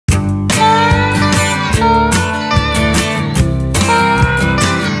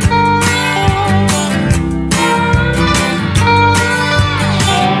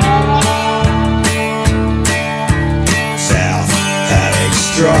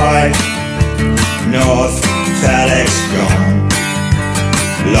dry. North paddocks gone,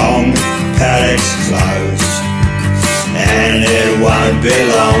 long paddocks closed, and it won't be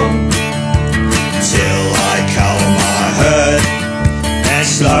long till I cull my herd and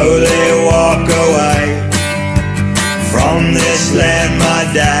slowly walk away from this land my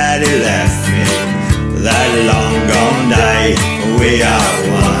daddy left me that long gone day. We are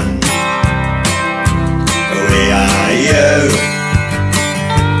one, we are you.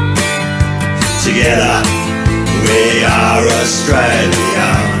 Together we are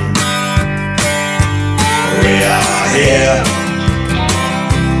Australian. We are here,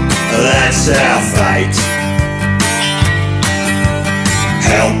 that's our fate.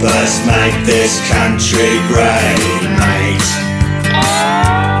 Help us make this country great, mate.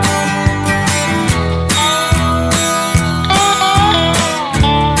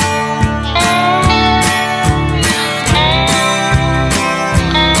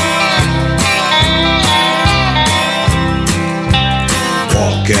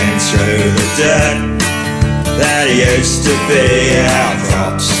 Walking through the dirt that used to be our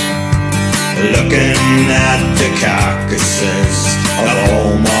crops, looking at the carcasses of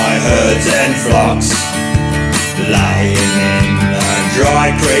all my herds and flocks, laying in a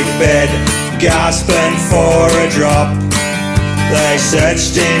dry creek bed, gasping for a drop. They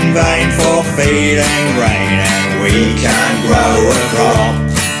searched in vain for feed and rain, and we can't grow a crop.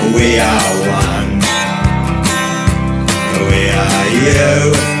 We are one, we are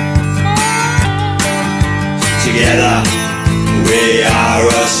you. Together we are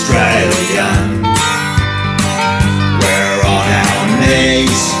Australian. We're on our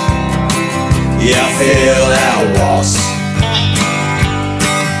knees, you feel our loss.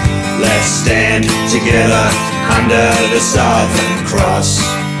 Let's stand together under the Southern Cross.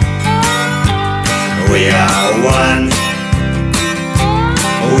 We are one,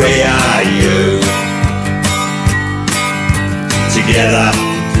 we are you. Together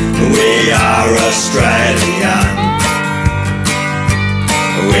we are Australian.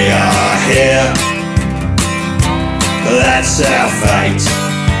 We are here, that's our fate.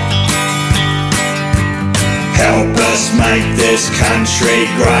 Help us make this country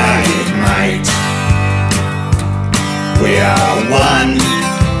great, mate. We are one,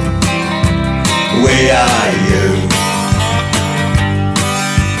 we are you.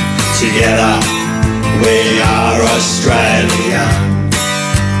 Together we are Australian.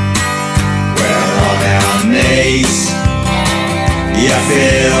 We're on our knees, you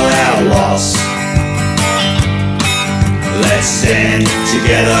feel our loss. Let's stand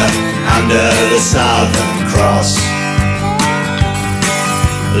together under the Southern Cross.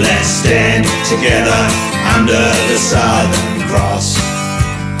 Let's stand together under the Southern Cross.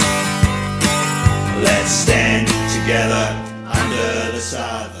 Let's stand together under the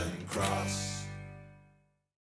Southern Cross.